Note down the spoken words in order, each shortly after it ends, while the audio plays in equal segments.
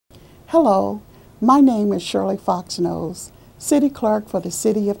Hello, my name is Shirley Foxnose, City Clerk for the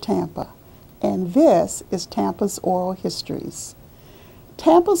City of Tampa, and this is Tampa's Oral Histories.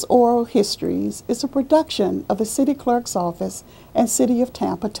 Tampa's Oral Histories is a production of the City Clerk's Office and City of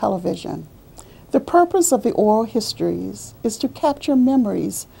Tampa Television. The purpose of the Oral Histories is to capture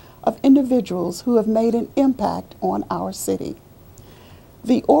memories of individuals who have made an impact on our city.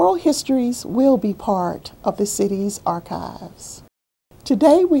 The Oral Histories will be part of the city's archives.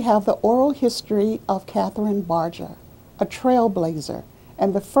 Today we have the oral history of Catherine Barja, a trailblazer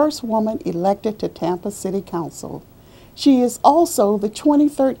and the first woman elected to Tampa City Council. She is also the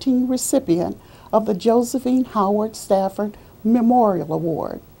 2013 recipient of the Josephine Howard Stafford Memorial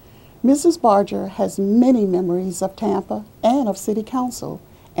Award. Mrs. Barja has many memories of Tampa and of City Council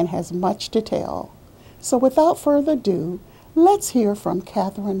and has much to tell. So without further ado, let's hear from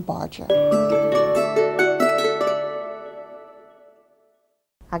Catherine Barja.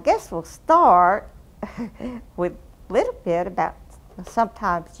 I guess we'll start with a little bit about, I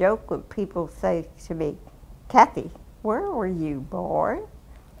sometimes joke when people say to me, Kathy, where were you born?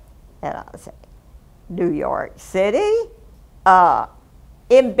 And I say, New York City,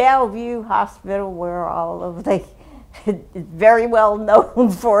 in Bellevue Hospital, where all of the, very well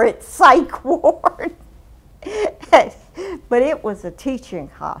known for its psych ward. But it was a teaching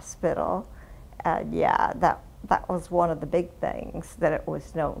hospital, and yeah, that was one of the big things that it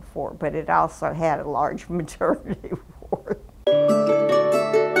was known for, but it also had a large maternity ward.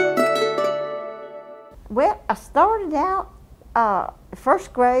 Well, I started out,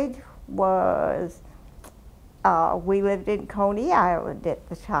 first grade was, we lived in Coney Island at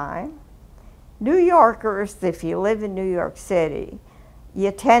the time. New Yorkers, if you live in New York City,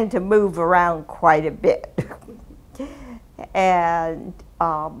 you tend to move around quite a bit. And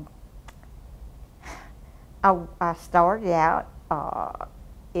I started out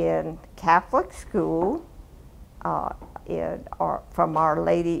in Catholic school from Our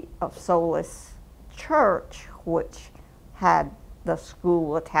Lady of Solace Church, which had the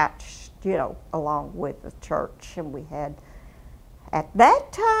school attached, you know, along with the church. And we had, at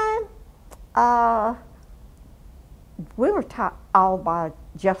that time, we were taught all by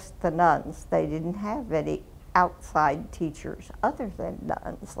just the nuns. They didn't have any outside teachers other than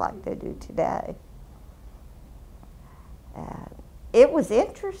nuns like they do today. It was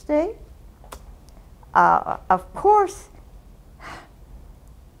interesting. Of course,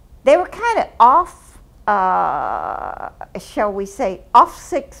 they were kind of off, shall we say, off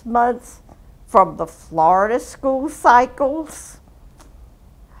 6 months from the Florida school cycles.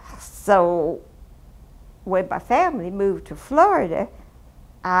 So when my family moved to Florida,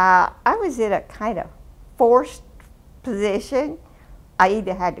 I was in a kind of forced position. I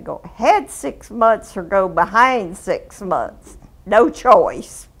either had to go ahead 6 months or go behind 6 months. No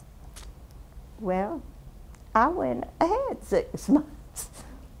choice. Well, I went ahead 6 months.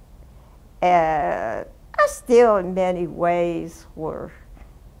 And I still, in many ways, were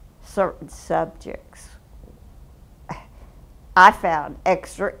certain subjects I found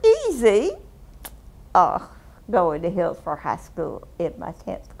extra easy going to Hillsborough High School in my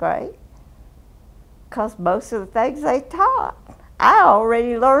 10th grade, because most of the things they taught I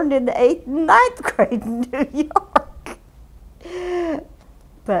already learned in the 8th and 9th grade in New York.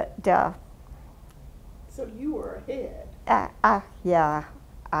 But So you were ahead. Yeah.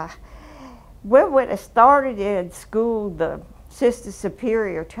 Well, when I started in school, the Sister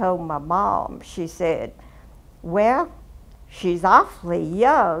Superior told my mom, she said, well, she's awfully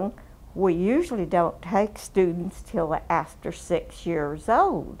young. We usually don't take students till after 6 years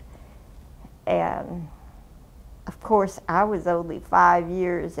old. And of course, I was only 5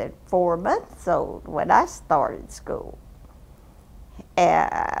 years and 4 months old when I started school.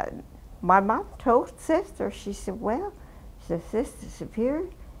 And my mom told Sister, she said, well, she said, Sister Superior,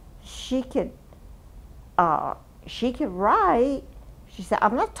 she could write. She said,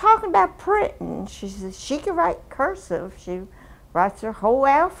 I'm not talking about printing. She said, she can write cursive. She writes her whole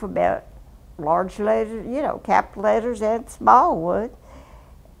alphabet, large letters, you know, capital letters and small ones.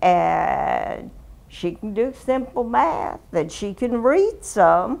 And she can do simple math, and she can read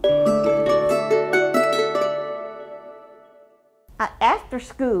some. After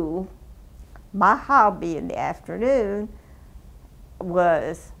school, my hobby in the afternoon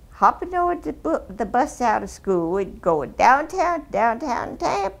was hopping on the bus out of school and going downtown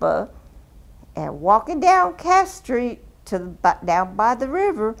Tampa, and walking down Cass Street to down by the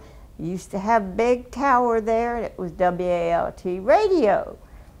river. Used to have a big tower there, and it was WALT radio.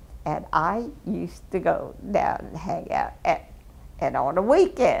 And I used to go down and hang out and on the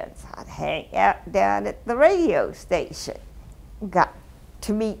weekends, I'd hang out down at the radio station. Got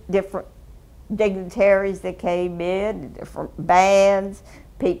to meet different dignitaries that came in, different bands,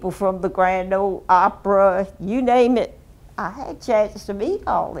 people from the Grand Ole Opera, you name it. I had a chance to meet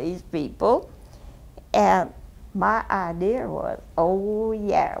all these people. And my idea was, oh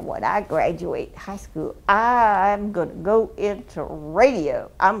yeah, when I graduate high school, I'm gonna go into radio.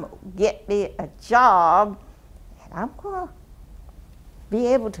 I'm gonna get me a job, and I'm gonna be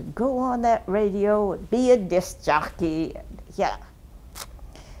able to go on that radio and be a disc jockey, and yeah.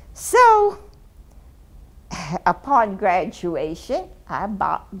 So, upon graduation, I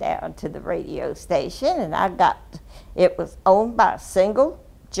bopped down to the radio station, and it was owned by a single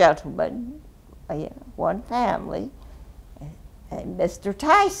gentleman, one family, and Mr.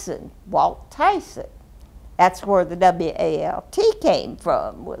 Tyson, Walt Tyson. That's where the WALT came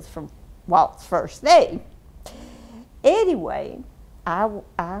from, was from Walt's first name. Anyway,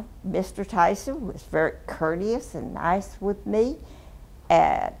 Mr. Tyson was very courteous and nice with me,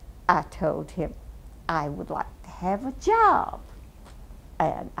 and I told him I would like to have a job,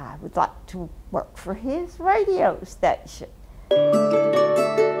 and I would like to work for his radio station.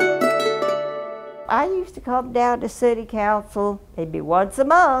 I used to come down to City Council maybe once a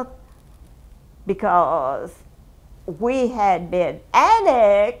month because we had been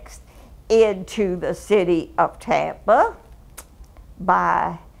annexed into the city of Tampa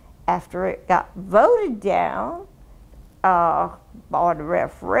after it got voted down on a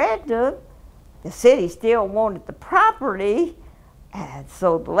referendum. The city still wanted the property, and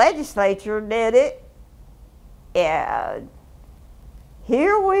so the legislature did it, and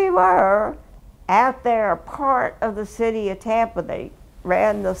here we were out there, a part of the city of Tampa. They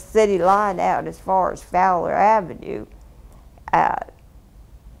ran the city line out as far as Fowler Avenue.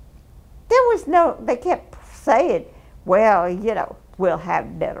 They kept saying, well, we'll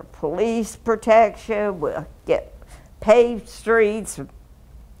have better police protection, we'll get paved streets,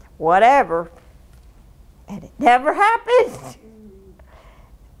 whatever. And it never happened.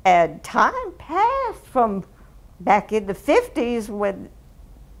 And time passed from back in the 50s when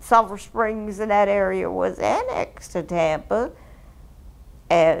Sulphur Springs and that area was annexed to Tampa.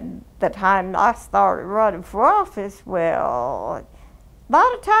 And the time I started running for office, well, a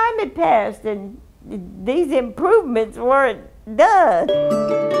lot of time had passed and these improvements weren't done.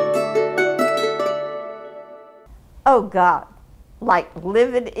 Oh God, like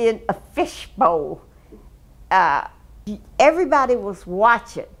living in a fishbowl. Everybody was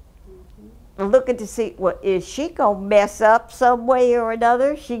watching, looking to see, well, is she gonna mess up some way or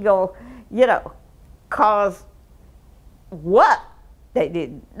another? She gonna, cause what? They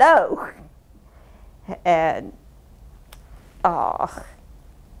didn't know. And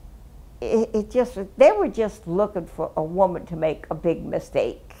they were just looking for a woman to make a big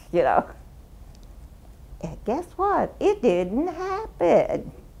mistake, And guess what? It didn't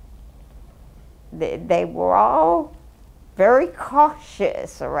happen. They were all very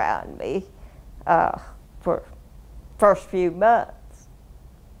cautious around me for first few months.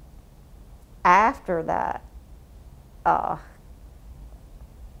 After that,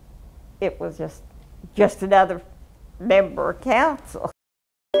 it was just another member of council.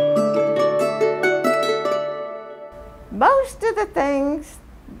 Most of the things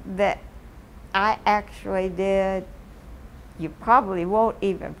that I actually did, you probably won't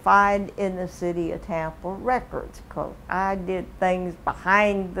even find in the city of Tampa records, because I did things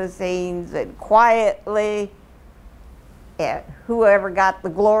behind the scenes and quietly, and whoever got the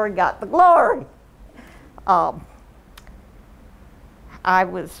glory got the glory. I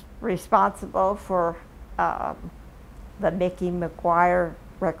was responsible for the Mickey McGuire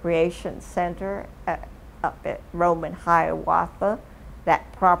Recreation Center up at Roman Hiawatha,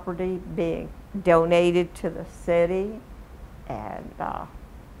 that property being donated to the city. And it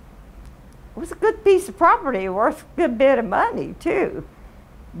was a good piece of property, worth a good bit of money too.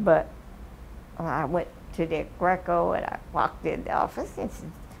 But I went to Dick Greco and I walked in the office and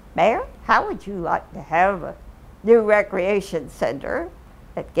said, Mayor, how would you like to have a new recreation center?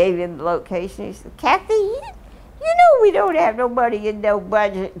 That gave him the location. He said, Kathy, you know we don't have no money in no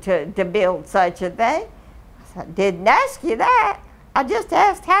budget to build such a thing. I said, I didn't ask you that. I just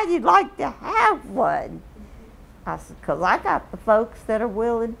asked how you'd like to have one. I said, because I got the folks that are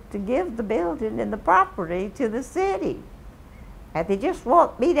willing to give the building and the property to the city. And they just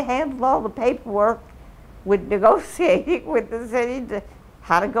want me to handle all the paperwork with negotiating with the city to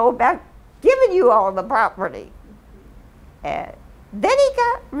how to go about giving you all the property. And then he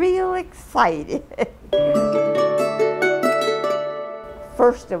got real excited.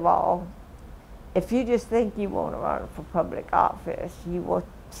 First of all, if you just think you want to run for public office, you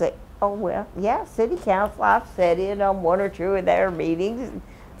say, oh, well, yeah, city council, I've sat in on one or two of their meetings.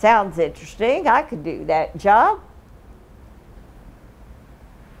 Sounds interesting. I could do that job.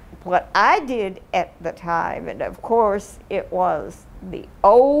 What I did at the time, and of course it was the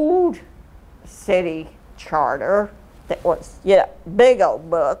old city charter that was, big old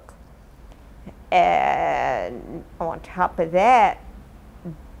book. And on top of that,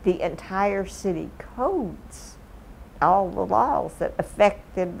 the entire city codes, all the laws that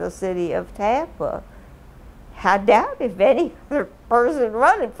affected the city of Tampa. I doubt if any other person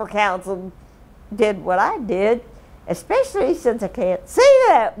running for council did what I did, especially since I can't see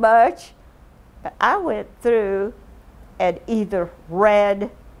that much. But I went through and either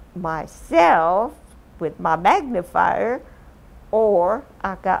read myself with my magnifier, or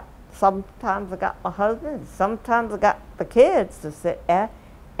sometimes I got my husband, sometimes I got the kids to sit there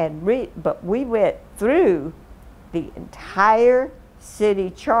and read. But we went through the entire city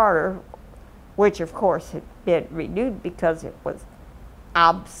charter, which of course had been renewed because it was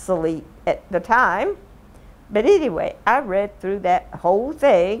obsolete at the time. But anyway, I read through that whole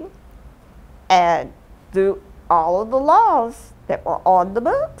thing and through all of the laws that were on the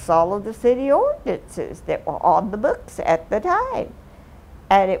books, all of the city ordinances that were on the books at the time.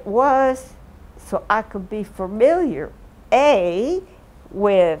 And it was so I could be familiar,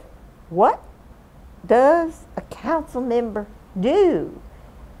 with what does a council member do?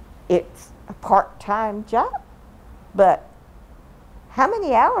 It's a part-time job, but how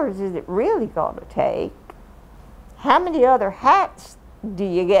many hours is it really going to take? How many other hats do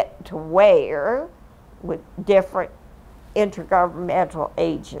you get to wear with different intergovernmental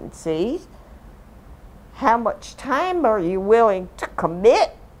agencies? How much time are you willing to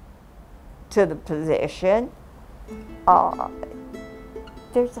commit to the position?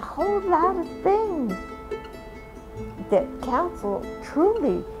 There's a whole lot of things that council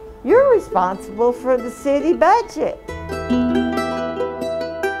truly, you're responsible for the city budget.